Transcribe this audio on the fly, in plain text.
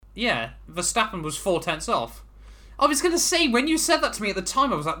Yeah, Verstappen was 4 tenths off. I was going to say, when you said that to me at the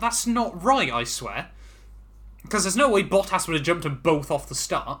time, I was like, that's not right, I swear. Because there's no way Bottas would have jumped them both off the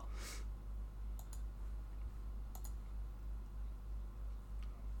start.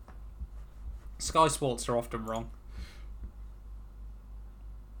 Sky Sports are often wrong.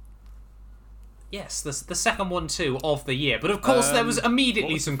 Yes, the second one too of the year. But of course there was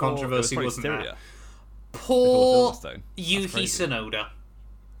immediately some controversy, wasn't there? Poor Yuki Tsunoda.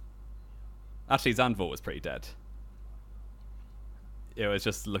 Actually, Zandvoort was pretty dead. It was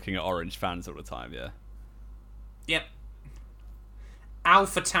just looking at orange fans all the time, yeah. Yep.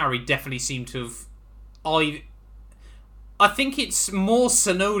 AlphaTauri definitely seemed to have... I think it's more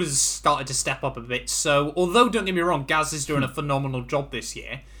Tsunoda's started to step up a bit, so although, don't get me wrong, Gaz is doing a phenomenal job this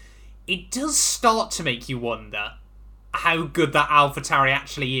year, it does start to make you wonder how good that AlphaTauri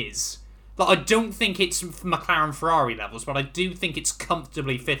actually is. Like, I don't think it's McLaren Ferrari levels, but I do think it's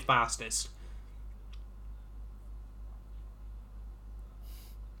comfortably fifth fastest.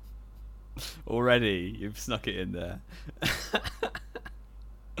 Already, you've snuck it in there.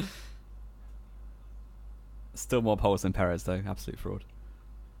 Still more poles than Perez, though. Absolute fraud.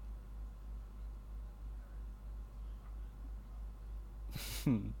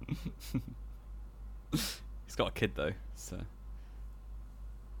 He's got a kid, though, so...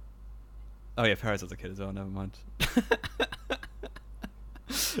 Oh yeah, Perez has a kid as well, never mind.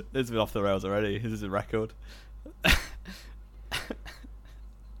 This has been off the rails already. This is a record.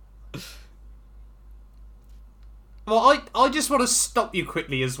 Well, I just want to stop you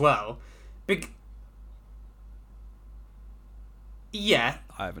quickly as well. Yeah.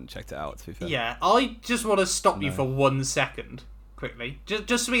 I haven't checked it out, to be fair. Yeah, I just want to stop you for 1 second, quickly.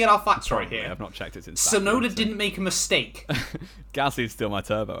 Just so we get our facts right here. I've not checked it since Tsunoda didn't make a mistake. Gasly's still my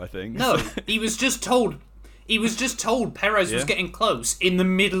turbo, I think. No, he was just told Perez was getting close in the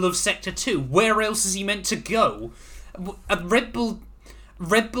middle of Sector 2. Where else is he meant to go?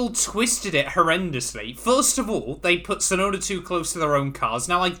 Red Bull twisted it horrendously. First of all, they put Tsunoda too close to their own cars.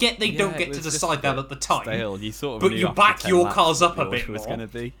 Now, I get they don't get to decide that at the time. Stale. You sort of but you back your cars up a bit more. Gonna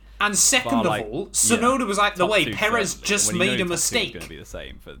be. And second of all, Tsunoda was out the way. Perez just made a mistake. It's going to be the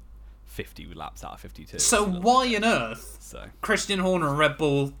same for 50 laps out of 52. So why on earth Christian Horner and Red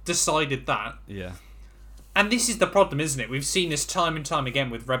Bull decided that? Yeah. And this is the problem, isn't it? We've seen this time and time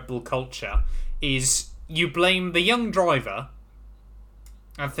again with Red Bull culture, is you blame the young driver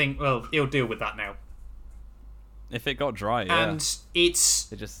and think, well, he'll deal with that now. If it got dry, yeah. And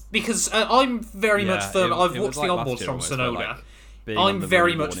because I'm very much firm. I've watched the onboards from Tsunoda. I'm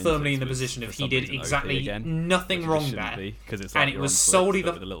very much firmly in the position if he did exactly nothing wrong there, and it was solely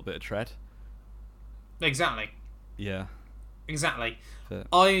with a little bit of tread. Exactly. Yeah. Exactly.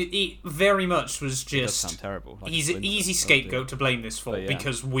 It very much was just... It does sound terrible. He's an easy scapegoat to blame this for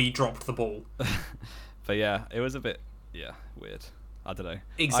because we dropped the ball. But yeah, it was a bit weird. I don't know.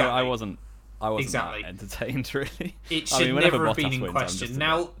 Exactly. I wasn't that entertained, really. It should never have been in question.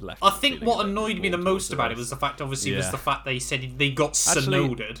 Now, I think what annoyed me the most about it was the fact, obviously, was the fact they said they got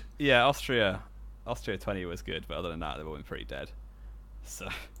Tsunoda. Yeah, Austria 20 was good, but other than that, they've all been pretty dead. So,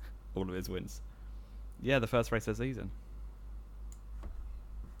 all of his wins. Yeah, the first race of the season.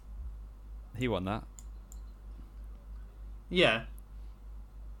 He won that. Yeah.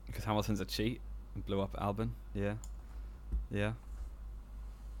 Because Hamilton's a cheat and blew up Albon. Yeah. Yeah.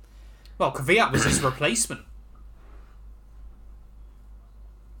 Well, Kvyat was his replacement.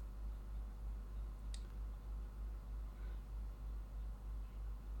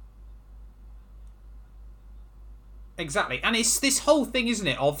 Exactly. And it's this whole thing, isn't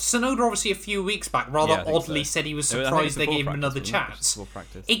it, of Tsunoda obviously a few weeks back rather oddly said he was surprised they gave him another chance.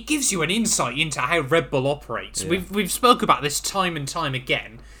 It gives you an insight into how Red Bull operates. Yeah. We've spoke about this time and time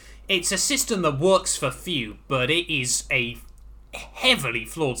again. It's a system that works for few, but it is a heavily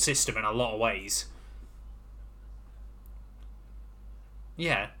flawed system in a lot of ways.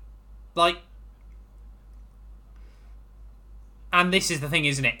 Yeah. And this is the thing,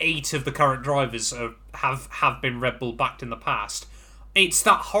 isn't it? 8 of the current drivers have been Red Bull backed in the past. It's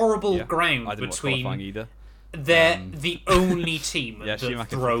that horrible ground between... They're the only team that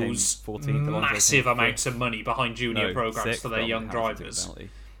throws massive amounts of money behind junior programs for their young drivers.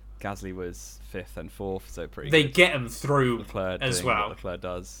 Gasly was 5th and 4th, so pretty They good. get them through Leclerc as well. What Leclerc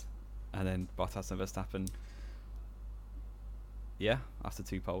does. And then Bottas and Verstappen. Yeah, after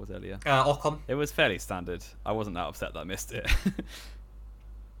 2 poles earlier. Ocon. It was fairly standard. I wasn't that upset that I missed it.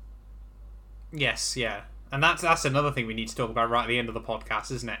 Yes, yeah. And that's another thing we need to talk about right at the end of the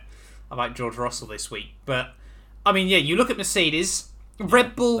podcast, isn't it? About George Russell this week. But, I mean, yeah, you look at Mercedes.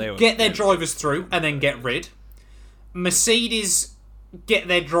 Red Bull get their drivers through and then get rid. Mercedes get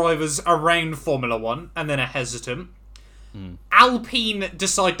their drivers around Formula 1 and then are hesitant. Alpine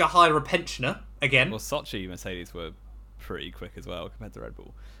decide to hire a pensioner again. Well, Sochi Mercedes were pretty quick as well compared to Red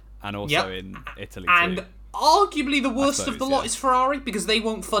Bull. And also in Italy too. And arguably the worst of the lot is Ferrari, because they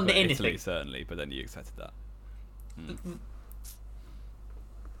won't fund anything. Italy, certainly, but then you expected that.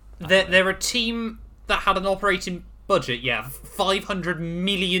 They're a team that had an operating budget, 500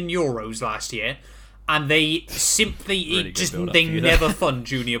 million euros last year, and they simply they never fund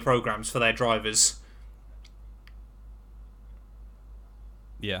junior programs for their drivers.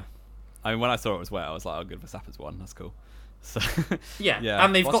 Yeah, I mean, when I saw it as well, I was like, "Oh, good, Verstappen's won. That's cool." So yeah,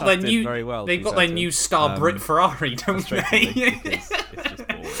 and they've got their new they've got their new star Brit Ferrari, don't they? It's just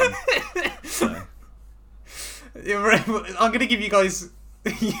boring. So. I'm gonna give you guys.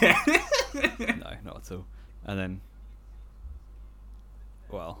 Yeah. No, not at all. And then,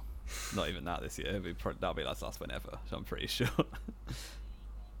 well, not even that this year. That'll be last one ever. So I'm pretty sure.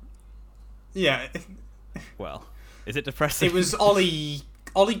 Yeah. Well, is it depressing? It was Ollie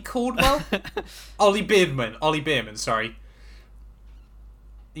Caldwell? Ollie Beerman, sorry.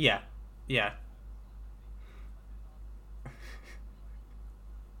 Yeah.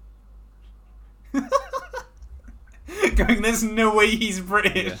 Going, there's no way he's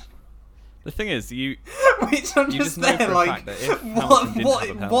British. Yeah. The thing is, which I'm just there like,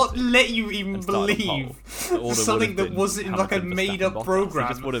 what let you even believe something that wasn't like a made up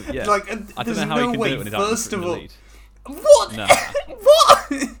program? Like, there's no way. First of all, what? No.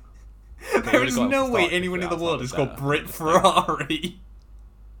 What? There is no way anyone in the world has got Brit Ferrari.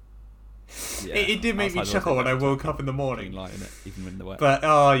 Yeah, it did make me chuckle when I woke up in the morning.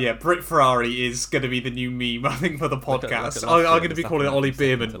 But Brit Ferrari is going to be the new meme, I think, for the podcast. I'm going to be calling Ollie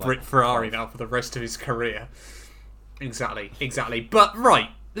Beerman Brit Ferrari now for the rest of his career. Exactly. But right,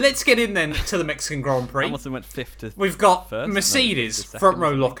 let's get in then to the Mexican Grand Prix. Hamilton went fifth to We've got first, Mercedes front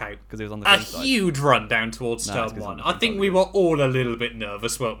row lockout. Because it was on the huge run down towards turn one. I think we were all a little bit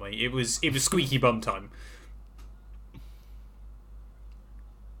nervous, weren't we? It was squeaky bum time.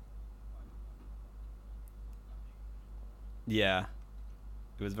 Yeah,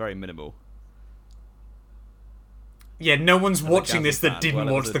 it was very minimal. Yeah, no one's watching this that didn't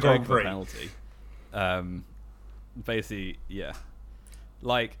watch the Grand Prix. Basically, yeah.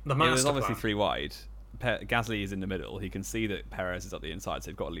 Like, it was obviously three wide. Gasly is in the middle. He can see that Perez is up the inside,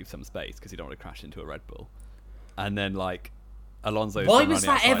 so they've got to leave some space because you don't want to crash into a Red Bull. And then, like, Alonso... Why was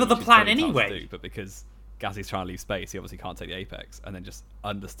that ever the plan anyway? But because Gasly's trying to leave space, he obviously can't take the apex, and then just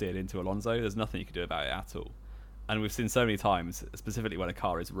understeered into Alonso. There's nothing you can do about it at all. And we've seen so many times, specifically when a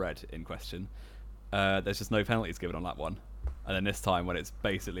car is red in question, there's just no penalties given on that one. And then this time, when it's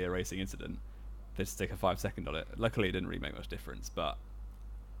basically a racing incident, they just stick a 5-second on it. Luckily, it didn't really make much difference, but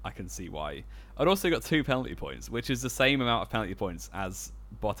I can see why. I'd also got 2 penalty points, which is the same amount of penalty points as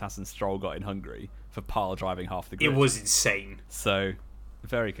Bottas and Stroll got in Hungary for pile driving half the grid. It was insane. So,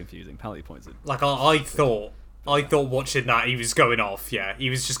 very confusing. Penalty points. Like, I thought watching that he was going off, yeah. He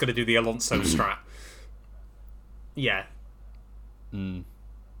was just going to do the Alonso strat. Yeah.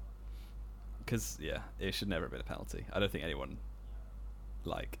 Because, it should never have been a penalty. I don't think anyone,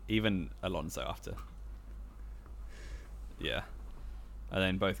 like, even Alonso after. Yeah. And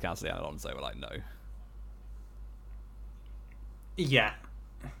then both Gasly and Alonso were like, no. Yeah.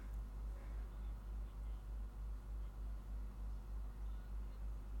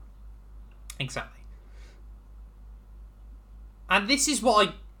 Exactly. And this is what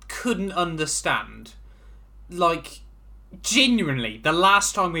I couldn't understand. Like, genuinely, the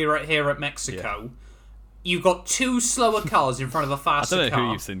last time we were here at Mexico, you got 2 slower cars in front of a faster car. I don't know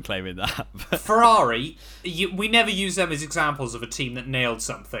who you've seen claiming that. Ferrari, we never use them as examples of a team that nailed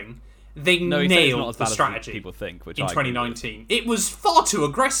something. They nailed the strategy people think, which in 2019. It was far too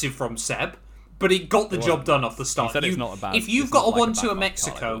aggressive from Seb, but it got the job done off the start. He said it's not a bad, if you've got a 1-2 at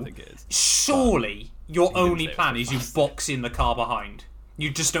Mexico, surely your only plan is you box in the car behind. You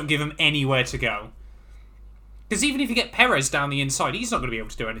just don't give them anywhere to go. Because even if you get Perez down the inside, he's not going to be able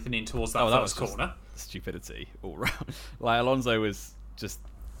to do anything in towards that first corner. Stupidity all round. Like, Alonso was just...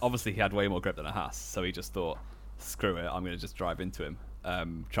 Obviously, he had way more grip than a Haas, so he just thought, screw it, I'm going to just drive into him.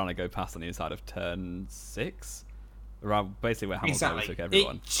 Trying to go past on the inside of turn 6. Around basically where Hamilton took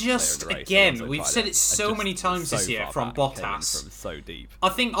everyone. It just, again, we've said it so many times this year from Bottas. From so deep. I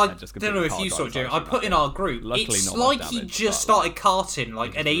think, I don't know if you saw it, Joe, I put in our group, it's like he just started karting,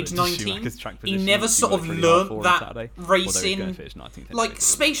 like, at age 19. He never sort of learnt that racing, like,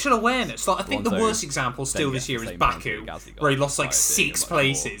 spatial awareness. Like, I think the worst example still this year is Baku, where he lost, like, 6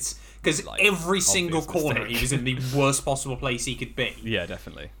 places. Because every single corner he was in the worst possible place he could be. Yeah,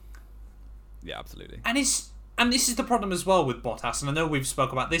 definitely. Yeah, absolutely. And this is the problem as well with Bottas, and I know we've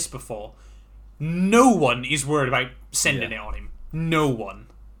spoke about this before. No one is worried about sending it on him. No one.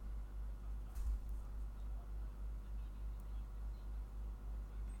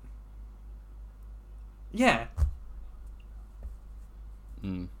 Yeah.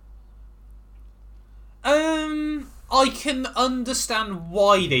 I can understand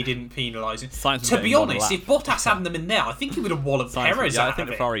why they didn't penalise him. To be honest, if Bottas had them in there, I think he would have walloped Perez out of it. I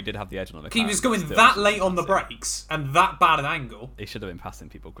think Ferrari did have the edge on him. He was going that late on the brakes and that bad an angle. He should have been passing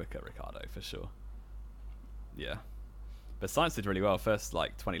people quicker, Ricciardo, for sure. Yeah. But Sainz did really well. First,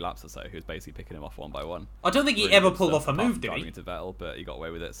 20 laps or so, he was basically picking him off one by one. I don't think he ever pulled off a move, did he? Into Vettel, but he got away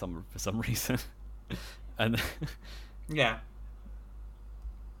with it for some reason. And yeah.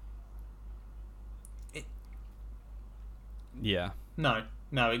 Yeah. No,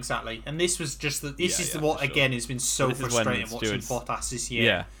 exactly. And this was just what again has been so frustrating watching Bottas this year.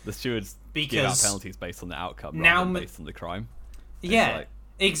 Yeah, the stewards give out penalties based on the outcome rather than based on the crime. Yeah,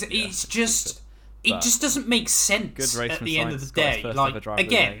 it's just it just doesn't make sense at the end of the day.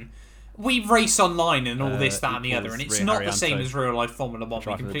 Again, we race online and all this, that, and the other, and it's not the same as real life Formula 1.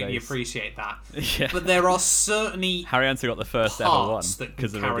 We completely appreciate that. Yeah. But there are certainly Harrianto got the first ever one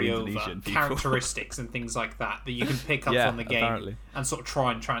because of carry over characteristics and things like that you can pick up from the game and sort of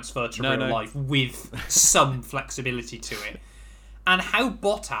try and transfer to real life with some flexibility to it. And how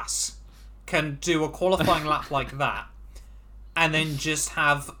Bottas can do a qualifying lap like that and then just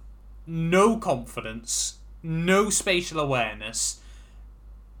have no confidence, no spatial awareness,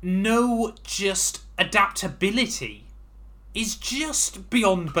 no just adaptability is just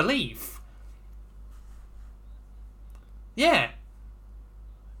beyond belief. Yeah.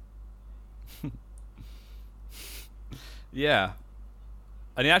 Yeah.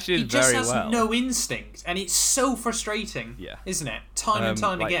 And he actually did very well. He just has no instinct, and it's so frustrating, isn't it? Time and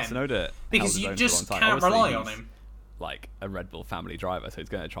time again. Tsunoda because you just can't rely on him. Like a Red Bull family driver, so he's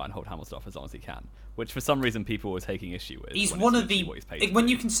going to try and hold Hamilton off as long as he can, which for some reason people were taking issue with. He's one of the... When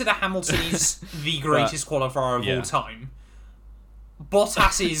you consider Hamilton is the greatest qualifier of all time,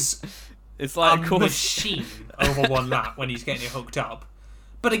 Bottas is it's like a machine over one lap when he's getting it hooked up.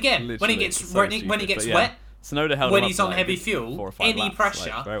 But again, when he gets wet, Tsunoda held when he's on heavy fuel, any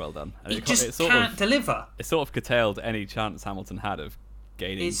pressure, very well done. And it just can't deliver. It sort of curtailed any chance Hamilton had of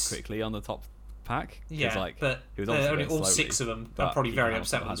gaining quickly on the top pack. Yeah, but he was only all slowly, 6 of them are probably very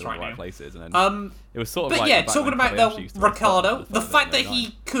upset with us right now. Places, and then it was sort of but yeah, talking about Ricciardo, the fact that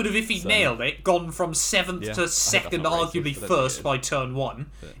he could have, if he'd nailed it, gone from 7th to 2nd, arguably 1st by turn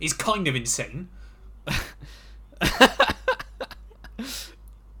 1, is kind of insane.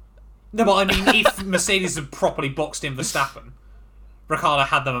 No, but I mean, if Mercedes had properly boxed in Verstappen, Ricciardo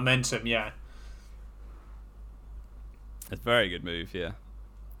had the momentum, It's a very good move, yeah.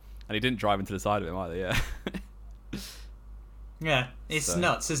 And he didn't drive into the side of him either, Yeah, it's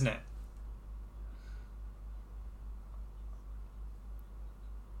nuts, isn't it?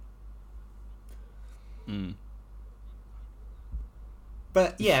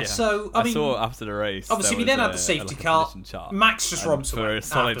 But so I mean, saw after the race. Obviously, we then had the safety car. Max just romps away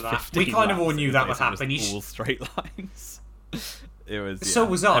after that. We kind of all knew that would happen. All straight lines. It was. So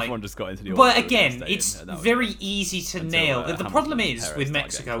was I. Everyone just got into the. But again, it's very easy to nail. The problem is with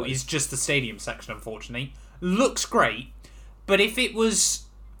Mexico is just the stadium section. Unfortunately, looks great, but if it was,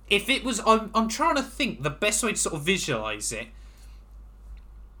 I'm trying to think the best way to sort of visualize it.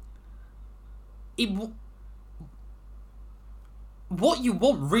 What you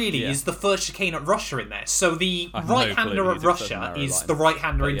want really is the first chicane at Russia in there. So the right-hander at Russia is the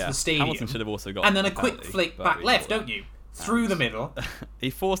right-hander into the stadium. Hamilton should have also got and then a quick flick back left, don't you? Through the middle. He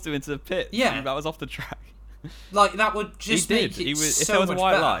forced him into the pit. Yeah. That was off the track. Like, that would just make it if there was a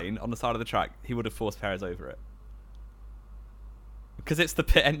white line on the side of the track, he would have forced Perez over it. Because it's the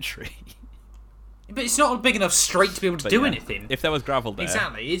pit entry. But it's not a big enough straight to be able to do anything. If there was gravel there.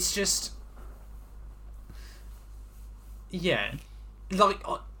 Exactly. It's just... Yeah. Like,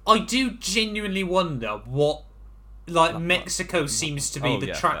 I do genuinely wonder what... Like, Mexico seems to be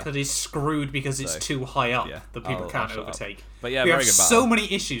the track that is screwed because it's too high up that people can't overtake. But yeah, we have so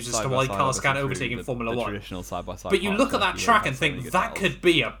many issues as to why cars can't overtake in Formula 1. Traditional side-by-side but you look at that track and think that could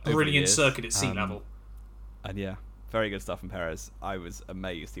be a brilliant circuit at sea level. And yeah, very good stuff from Perez. I was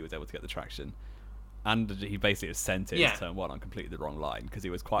amazed he was able to get the traction. And he basically just sent it to turn 1 on completely the wrong line because he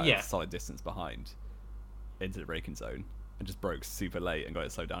was quite a solid distance behind into the braking zone and just broke super late and got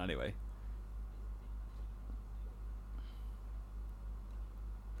it slowed down anyway.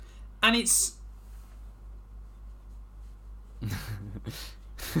 And it's...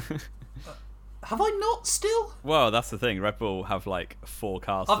 have I not still? Well, that's the thing. Red Bull have like 4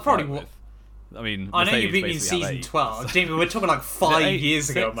 cars I've to probably fight with. I mean, I know you beat me in season 12. Jamie, we're talking like 5 years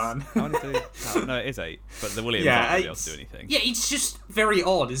ago, man. How many no, it is 8. But the Williams aren't really able to do anything. Yeah, it's just very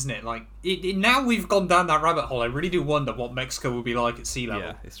odd, isn't it? Like, now we've gone down that rabbit hole, I really do wonder what Mexico will be like at sea level.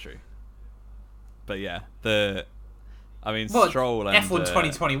 Yeah, it's true. But yeah, Stroll and... F1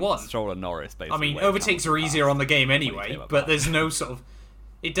 2021. Stroll and Norris, basically. I mean, overtakes are easier on the game anyway, but there's no sort of...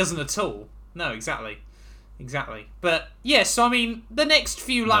 It doesn't at all. No, exactly. But, yes, so, I mean, the next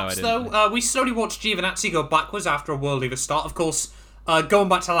few laps, we slowly watched Giovinazzi go backwards after a world leader start. Of course, going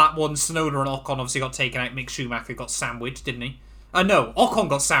back to lap 1, Tsunoda and Ocon obviously got taken out. Mick Schumacher got sandwiched, didn't he? No, Ocon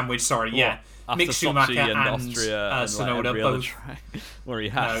got sandwiched, sorry, yeah. Mick Schumacher and Tsunoda both. Where he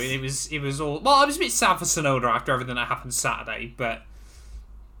has. No, it was all... Well, I was a bit sad for Tsunoda after everything that happened Saturday, but...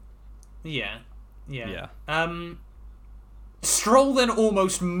 Yeah. Stroll then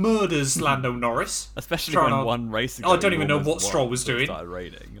almost murders Lando Norris. Especially when one race ago... I don't even know what Stroll was doing. Started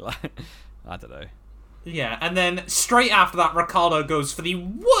raining. I don't know. Yeah, and then straight after that, Ricciardo goes for the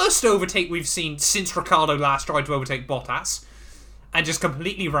worst overtake we've seen since Ricciardo last tried to overtake Bottas, and just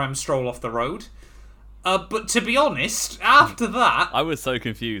completely rams Stroll off the road. But to be honest, after that... I was so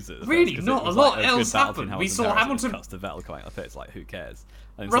confused. Really, not a lot else happened. We saw Hamilton... Cuts to Vettel coming up. It's like, who cares?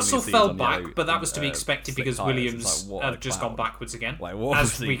 Russell fell back, but that was to be expected because Williams have just gone backwards again,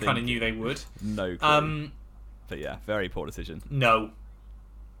 as we kind of knew they would. No clue. But yeah, very poor decision. No.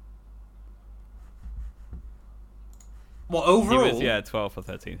 What, overall? He was, 12th or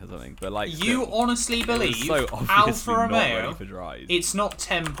 13th or something. But you honestly believe so Alfa Romeo, for it's not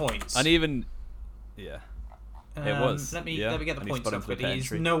 10 points? And even... Yeah. It was. Let me get the points up quickly.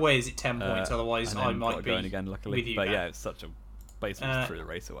 No way is it 10 points, otherwise I might be going again, luckily. with you. But yeah, it's such a... Basically threw the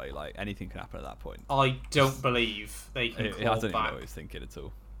race away. Like, anything can happen at that point. I don't believe they can claw back. I don't even know what he was thinking at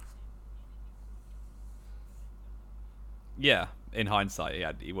all. Yeah, in hindsight,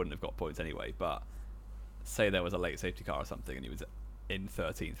 he wouldn't have got points anyway, but say there was a late safety car or something and he was in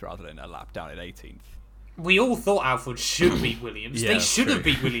 13th rather than a lap down in 18th. We all thought Alfa should beat Williams. They should have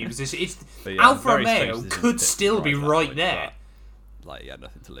beat Williams. Alfa Romeo could still be right there. He had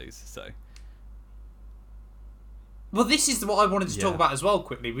nothing to lose, so... Well, this is what I wanted to talk about as well,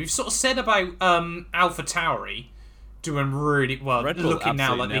 quickly. We've sort of said about AlphaTauri doing really well, looking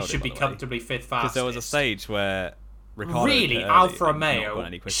now like they should be comfortably fifth fastest. Because there was a stage where Ricciardo really, Alfa Romeo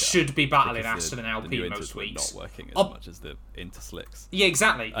should be battling Aston and Alpine most weeks. Not working as much as the interslicks. Yeah,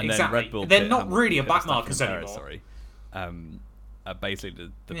 exactly. And then Red Bull they're not really a backmarkers anymore. Basically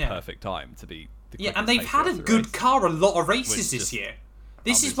the perfect time to be. And they've had a good car a lot of races this year.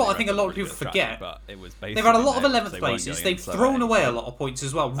 This is what I think a lot of people forget. They've had a lot of 11th places. They've thrown away a lot of points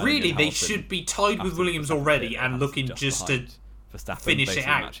as well. Really, they should be tied with Williams already and looking just to finish it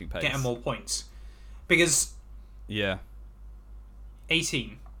out, getting more points. Because... Yeah.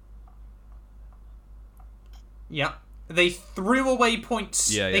 18. Yeah. They threw away points.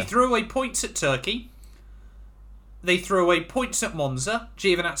 They threw away points at Turkey. They threw away points at Monza.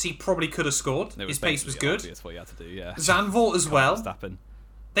 Giovinazzi probably could have scored. His pace was good. What you had to do, yeah. Zandvoort as well.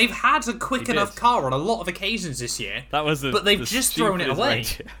 They've had a quick enough car on a lot of occasions this year. But they've just thrown it away.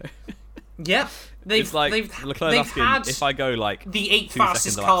 Yep. They've had if I go the 8th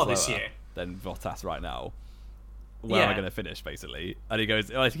fastest car this year. Then Bottas right now. Where am I going to finish, basically? And he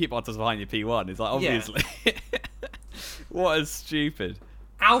goes, if you keep Bottas behind your P1, it's like, obviously. What is stupid.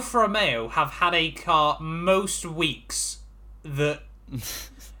 Alfa Romeo have had a car most weeks that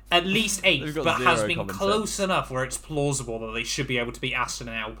at least 8th, but has been close enough where it's plausible that they should be able to beat Aston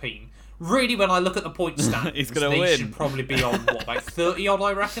and Alpine. Really, when I look at the point standings, they should probably be on, like 30 odd,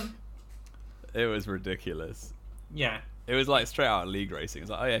 I reckon? It was ridiculous. Yeah. It was like straight out of league racing.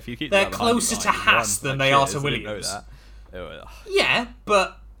 It's like, if you keep they're closer to Haas than they are to Williams. Yeah,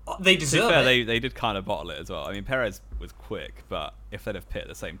 but they deserve it. They did kind of bottle it as well. I mean, Perez was quick, but if they'd have pit at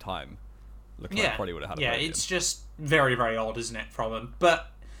the same time, like probably would have had a podium. It's just very, very odd, isn't it, from him? But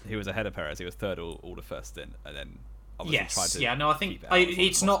he was ahead of Perez. He was third all the first stint, and then obviously tried to I think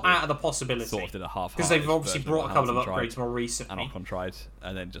it's not out of the possibility. Sort of did a half because they've obviously brought a couple of upgrades more recently. And Ocon tried,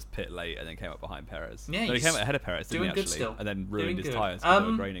 and then just pit late, and then came up behind Perez. Yeah, he came ahead of Perez, didn't he, actually? Still. And then ruined his tyres because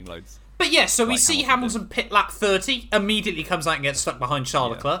they were graining loads. But yeah, so we see Hamilton pit lap 30, immediately comes out and gets stuck behind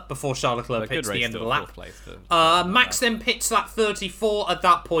Charles Leclerc before Charles Leclerc pits the end of the lap. Max then pits lap 34. At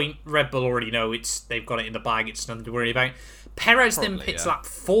that point, Red Bull already know they've got it in the bag, it's nothing to worry about. Perez then pits lap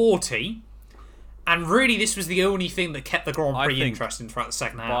 40, and really this was the only thing that kept the Grand Prix interesting throughout the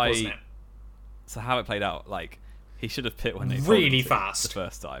second half, wasn't it? So how it played out, he should have pit when they really fast the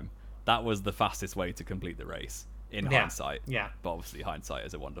first time. That was the fastest way to complete the race. In hindsight. Yeah. But obviously hindsight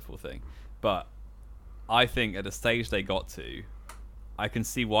is a wonderful thing. But I think at the stage they got to, I can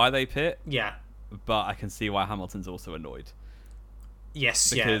see why they pit. Yeah. but I can see why Hamilton's also annoyed.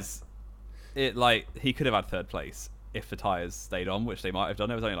 Yes, because he could have had third place if the tyres stayed on, which they might have done.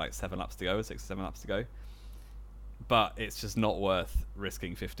 There was only like 7 laps to go, 6 or 7 laps to go. But it's just not worth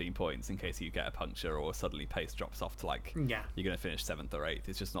risking 15 points in case you get a puncture or suddenly pace drops off to you're going to finish 7th or 8th.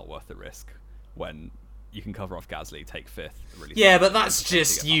 It's just not worth the risk when you can cover off Gasly, take 5th. Really but that's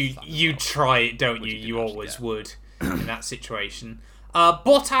just you try it, don't you? You always would in that situation.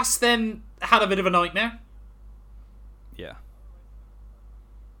 Bottas then had a bit of a nightmare. Yeah.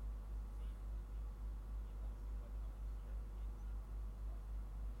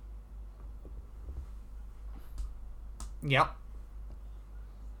 Yep.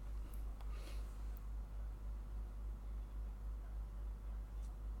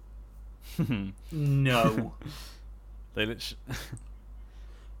 No.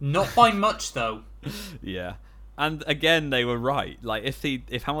 Not by much, though. Yeah. And again, they were right. Like,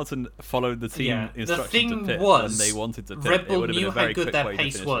 if Hamilton followed the team instructions to pit when they wanted to pit, Red Bull it would have been knew a very how good quick their way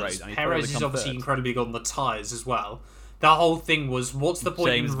pace to finish was. the race. Perez is obviously incredibly good on the tyres as well. That whole thing was, what's the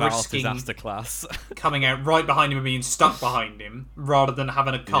point in risking coming out right behind him and being stuck behind him, rather than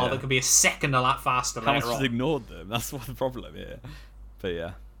having a car that could be a second a lap faster later on? Hamilton's ignored them. That's what the problem here. But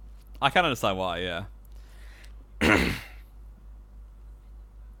yeah, I can understand why. Yeah.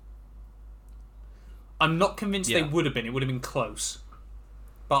 I'm not convinced they would have been. It would have been close,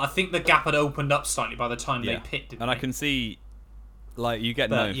 but I think the gap had opened up slightly by the time they pit. Didn't I can see. You get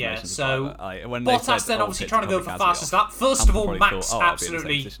no information. Yeah, so when Bottas then obviously trying to go for fastest lap. First of all, Max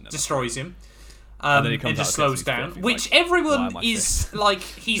absolutely destroys him. And just slows down, which everyone is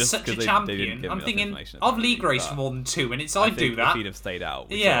he's such a champion. I'm thinking I've league raced for more than 2 minutes. I do that. If he'd have stayed out,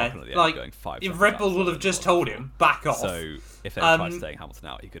 if Red Bull would have just told him back off. So if they tried staying Hamilton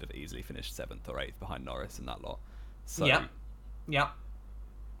out, he could have easily finished 7th or 8th behind Norris and that lot. So yeah,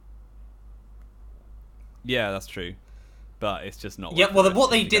 that's true. But it's just not. Yeah, well, what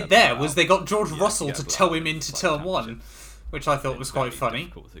they did there was they got George Russell to tow him into turn 1, which I thought was quite funny.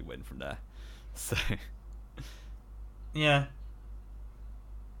 Difficult to win from there. So. Yeah.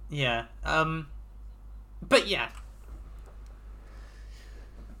 But yeah.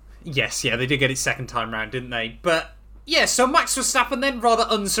 Yes, they did get it second time round, didn't they? But yeah, so Max Verstappen then rather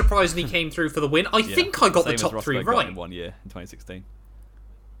unsurprisingly came through for the win. I think I got the top 3 right in 1 year in 2016.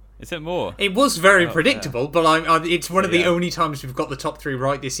 Is it more? It was very predictable, but it's one of the only times we've got the top 3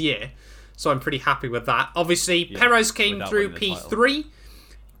 right this year, so I'm pretty happy with that. Obviously, Perez came through P3.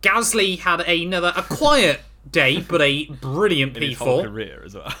 Gasly had a quiet day, but a brilliant in P4. His whole career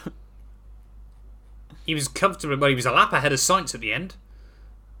as well. He was comfortable, but he was a lap ahead of Sainz at the end,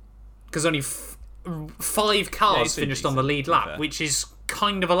 because only 5 cars finished on the lead lap, which is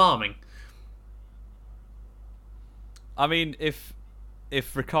kind of alarming. I mean, if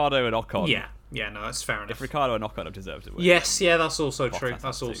Ricciardo and Ocon... Yeah, no, that's fair enough. If Ricciardo and Ocon have deserved to win... Yes, that's also true.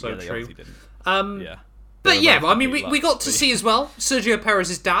 That's also true. Yeah. But yeah, I mean, we got to see as well Sergio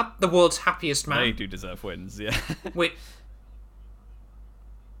Perez's dad, the world's happiest man. They do deserve wins, yeah.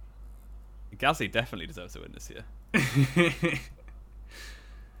 Gasly definitely deserves to win this year.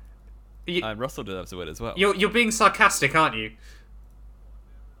 And Russell deserves to win as well. You're being sarcastic, aren't you?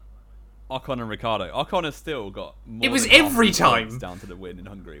 Ocon and Ricciardo. Ocon has still got more. It was every time down to the win in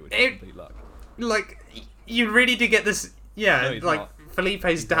Hungary, which is complete luck. You really did get this. Yeah, no,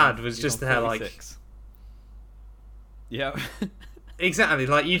 Felipe's dad was just there, 46. Yeah. Exactly.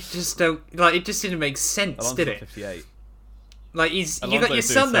 You just don't. It just didn't make sense, Alonso did it? 58. You got your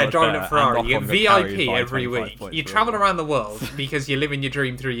son there driving a Ferrari. You get VIP every week. You travel around the world because you're living your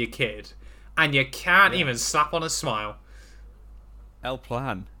dream through your kid, and you can't even slap on a smile. El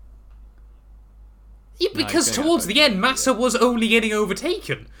Plan. Yeah, because towards the end, Massa was only getting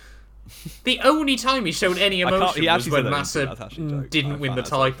overtaken. The only time he showed any emotion was when Massa didn't win the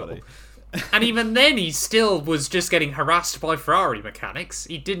title. And even then, he still was just getting harassed by Ferrari mechanics.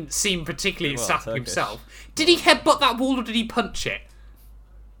 He didn't seem particularly ecstatic himself. Did he headbutt that wall or did he punch it?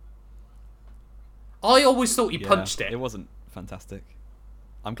 I always thought he punched it. It wasn't fantastic.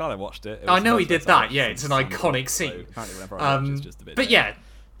 I'm glad I watched it. I know he did that. Yeah, it's an iconic scene. Apparently, whenever I watch, it's just a bit. But yeah.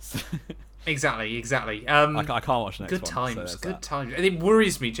 Exactly. I can't watch the next good times. And it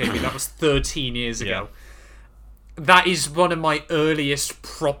worries me, Jamie. That was 13 years ago. That is one of my earliest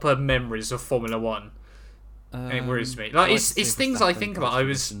proper memories of Formula 1. And it worries me. It's things I think about. I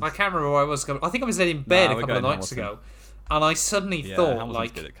can't remember where I was going. I think I was in bed a couple of nights ago, and I suddenly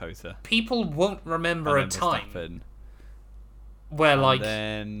thought, people won't remember a time where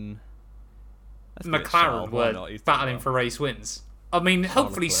McLaren were battling for race wins. I mean,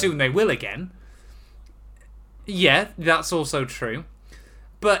 hopefully soon they will again. Yeah, that's also true.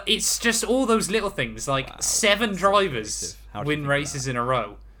 But it's just all those little things, like 7 drivers win races in a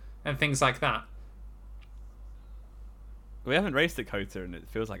row, and things like that. We haven't raced at COTA and it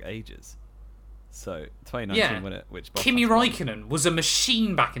feels like ages. So 2019 won it, which Kimi Räikkönen was a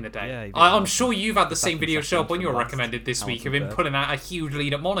machine back in the day. Yeah, I'm sure you've had the same video show up on your recommended this week of him pulling out a huge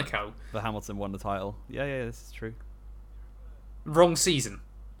lead at Monaco. But Hamilton won the title. Yeah, this is true. Wrong season,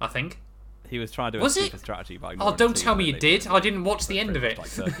 I think. He was trying to do a super strategy by don't tell me you did. I didn't watch the end of it.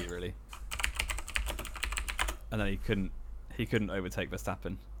 Like Turkey, really. And then he couldn't overtake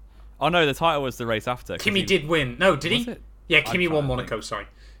Verstappen. Oh no, the title was the race after. Kimi did win. No, did he? Yeah, Kimi won Monaco. Sorry.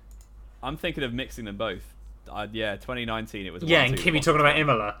 I'm thinking of mixing them both. 2019 it was. Yeah, and Kimi talking about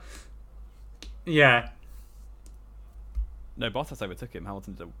Imola. Yeah. No, Bottas overtook him.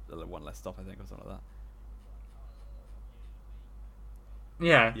 Hamilton did one less stop, I think, or something like that.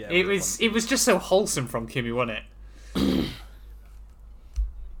 Yeah, it was just so wholesome from Kimi, wasn't it?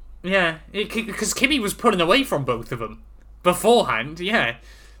 Yeah, because Kimi was pulling away from both of them beforehand. Yeah.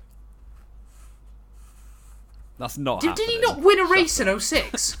 That's not. Did he not win a race in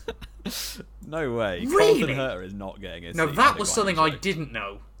 06? No way. Really? Colton Herta is not getting a seat. No, that was something I didn't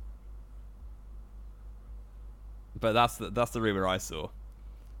know. But that's the rumor I saw.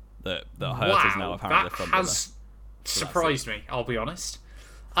 That Herta is now apparently the front runner. That has surprised me, I'll be honest.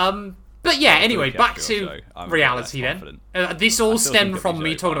 But yeah, anyway, back to reality then. This all stemmed from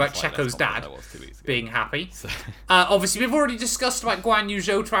me talking about Checo's dad being happy. So. Obviously, we've already discussed about Guan Yu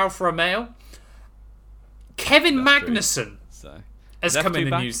Zhou to Alfa Romeo. Kevin Magnussen has come in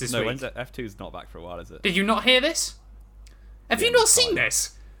the news this week. No, F2's not back for a while, is it? Did you not hear this? Have you not seen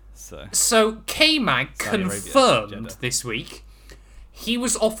this? So K-Mag confirmed this week he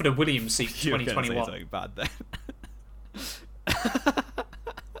was offered a Williams seat for 2021. You're going to say something bad then.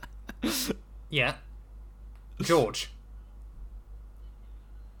 Yeah. George.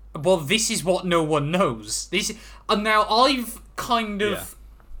 Well, this is what no one knows. Now, I've kind of... Yeah.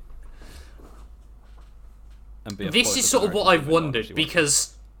 This is sort of what I've wondered,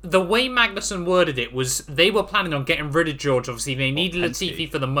 because the way Magnussen worded it was they were planning on getting rid of George. Obviously, they needed Latifi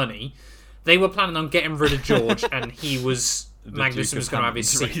for the money. They were planning on getting rid of George, and Magnussen was going to have his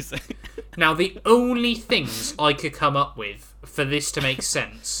seat. Now, the only things I could come up with for this to make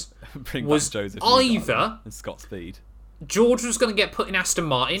sense was either Scott Speed. George was going to get put in Aston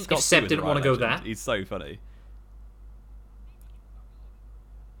Martin if Seb didn't want to go there. He's so funny.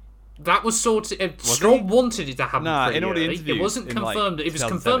 That was sort of... Stroll wanted it to happen pretty all the early. It wasn't confirmed. It was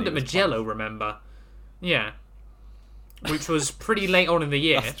confirmed at Mugello, remember? Yeah. Which was pretty late on in the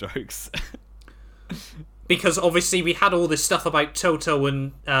year. That's jokes. Because obviously we had all this stuff about Toto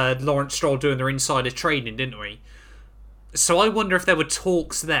and Lawrence Stroll doing their insider trading, didn't we? So I wonder if there were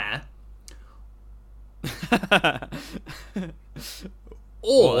talks there.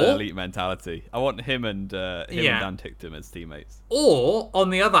 Or what elite mentality. I want him and Dan Ticktum as teammates. Or,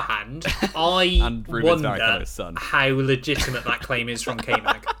 on the other hand, I wonder son. how legitimate that claim is from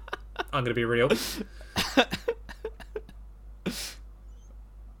K-Mag. I'm going to be real.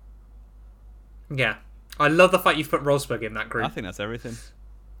 Yeah. I love the fact you've put Rosberg in that group. I think that's everything.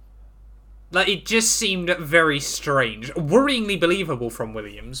 Like, it just seemed very strange. Worryingly believable from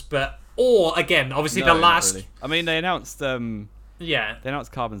Williams, but... Or, again, obviously the last... Really. I mean, they announced... Yeah. They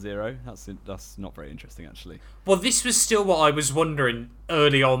announced Carbon Zero. That's not very interesting, actually. Well, this was still what I was wondering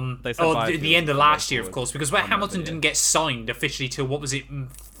early on, the end of last year, of course, because where Hamilton didn't get signed officially till, what was it,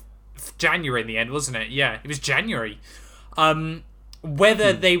 January in the end, wasn't it? Yeah, it was January.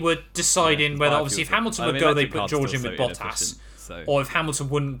 Whether they were deciding whether, obviously, if Hamilton would go, they put George in with Bottas. Or if Hamilton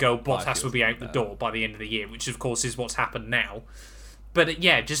wouldn't go, Bottas would be out the door by the end of the year, which, of course, is what's happened now. But,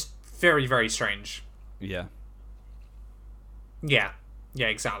 yeah, just very, very strange. Yeah. Yeah,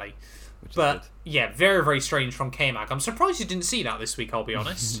 exactly. But, yeah, very, very strange from K-Mag. I'm surprised you didn't see that this week, I'll be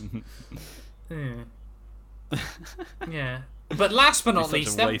honest. Yeah. But last but not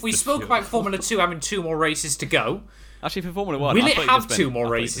least, then, we spoke about Formula 2 having 2 more races to go. Actually, for Formula 1... Will it have 2 more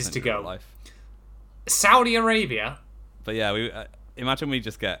races to go? Saudi Arabia. But yeah, imagine we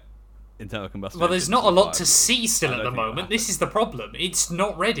just get internal combustion. Well, there's not a lot to see still at the moment. This is the problem. It's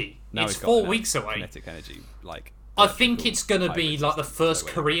not ready. It's 4 weeks away. Kinetic energy, like... I think it's going to be like the first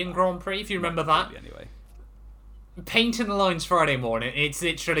Korean Grand Prix, if you remember that. Anyway. Painting the lines Friday morning, it's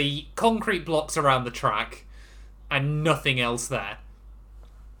literally concrete blocks around the track and nothing else there.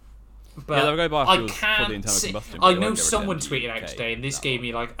 But they'll go biofuels for the internal combustion. I know someone tweeted out today, and this gave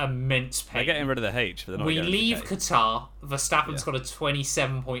me like immense pain. They're getting rid of the H, but they're not We leave Qatar, Verstappen's got a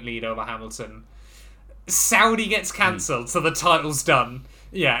 27-point lead over Hamilton. Saudi gets cancelled, so the title's done.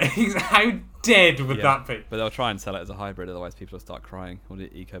 Yeah, how dead would that be? But they'll try and sell it as a hybrid, otherwise people will start crying. All the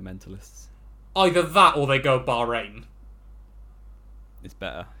eco-mentalists. Either that or they go Bahrain. It's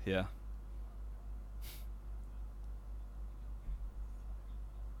better, yeah.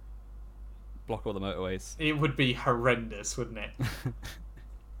 Block all the motorways. It would be horrendous, wouldn't it?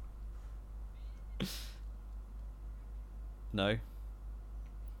 No.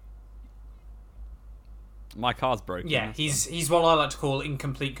 My car's broken. Yeah, he's what I like to call in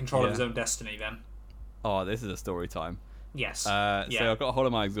complete control of his own destiny then. Oh, this is a story time. Yes. So I've got a hole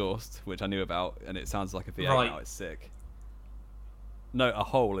in my exhaust, which I knew about, and it sounds like a V8 now. It's sick. No, a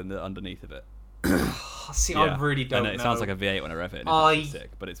hole underneath of it. See, I really don't know. And it sounds like a V8 when I rev it, and it's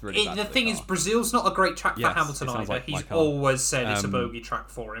sick, but it's really bad. The thing is, Brazil's not a great track for Hamilton either. He's always said it's a bogey track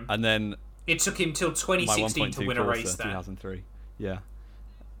for him. And then it took him till 2016 to win a race there. 2003. Yeah.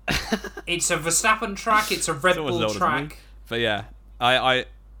 It's a Verstappen track. It's a Red Bull track. But yeah, I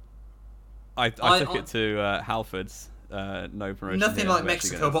took it to Halford's. No promotion. Nothing like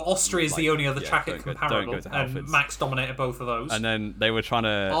Mexico, but Austria is the only other track comparable, and Max dominated both of those. And then they were trying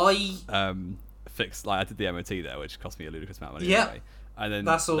to fix. Like I did the MOT there, which cost me a ludicrous amount of money. Yeah, anyway. And then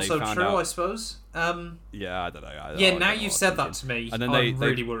that's also true, I suppose. Yeah, I don't know. Now you've said that to me, and then I'm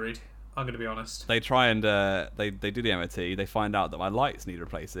really worried. I'm going to be honest. They try and they do the MOT. They find out that my lights need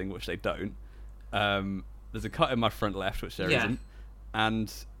replacing, which they don't. There's a cut in my front left, which there isn't,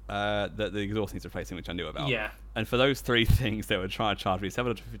 and that the exhaust needs replacing, which I knew about. Yeah. And for those three things, they were trying to charge me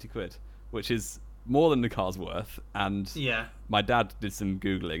 £750, which is more than the car's worth. And my dad did some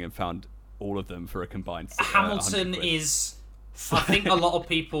Googling and found all of them for a combined Hamilton is... I think a lot of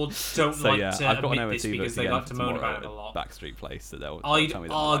people don't like to admit this because they like to moan about it a lot. Backstreet place, so I'd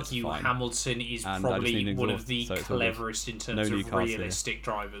argue Hamilton is probably one of the cleverest in terms of realistic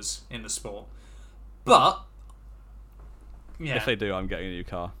drivers in the sport. But... yeah. If they do, I'm getting a new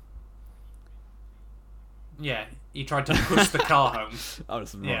car. Yeah, he tried to push the car home. I'll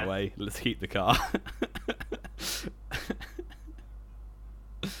just run away. Let's keep the car.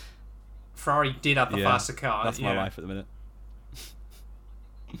 Ferrari did have the faster car. That's my life at the minute.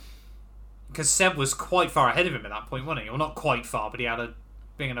 Because Seb was quite far ahead of him at that point, wasn't he? Well, not quite far, but he had a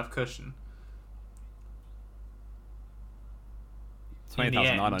big enough cushion.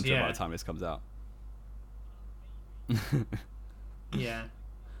 20,900 by the time this comes out. Yeah.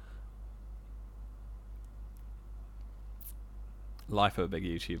 Life of a big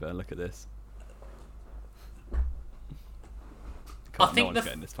YouTuber. Look at this. I think the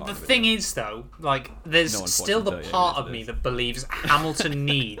thing is, though, like, there's still the part of me that believes Hamilton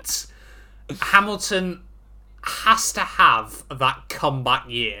Hamilton has to have that comeback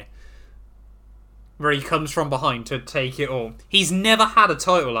year where he comes from behind to take it all. He's never had a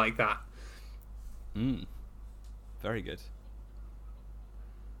title like that. Very good.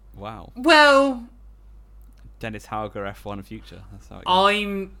 Wow. Well... Dennis Hauger F1 future. That's how it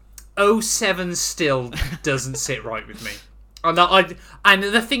goes. 07 still doesn't sit right with me. And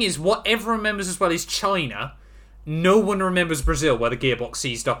the thing is, what everyone remembers as well is China. No one remembers Brazil, where the gearbox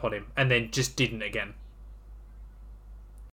seized up on him and then just didn't again.